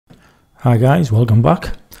Hi guys, welcome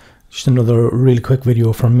back. Just another really quick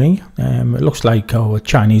video from me. It looks like our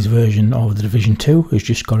Chinese version of The Division 2 has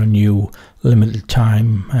just got a new limited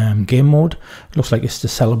time game mode. It looks like it's to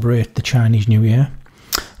celebrate the Chinese New Year.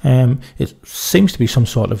 It seems to be some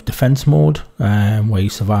sort of defense mode where you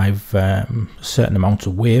survive certain amounts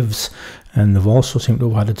of waves, and they've also seemed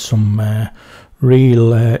to have added some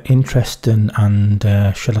real interesting and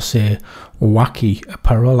shall I say wacky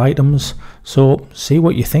apparel items. So see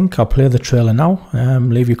what you think. I'll play the trailer now.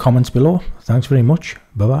 Leave your comments below. Thanks very much.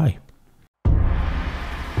 Bye bye.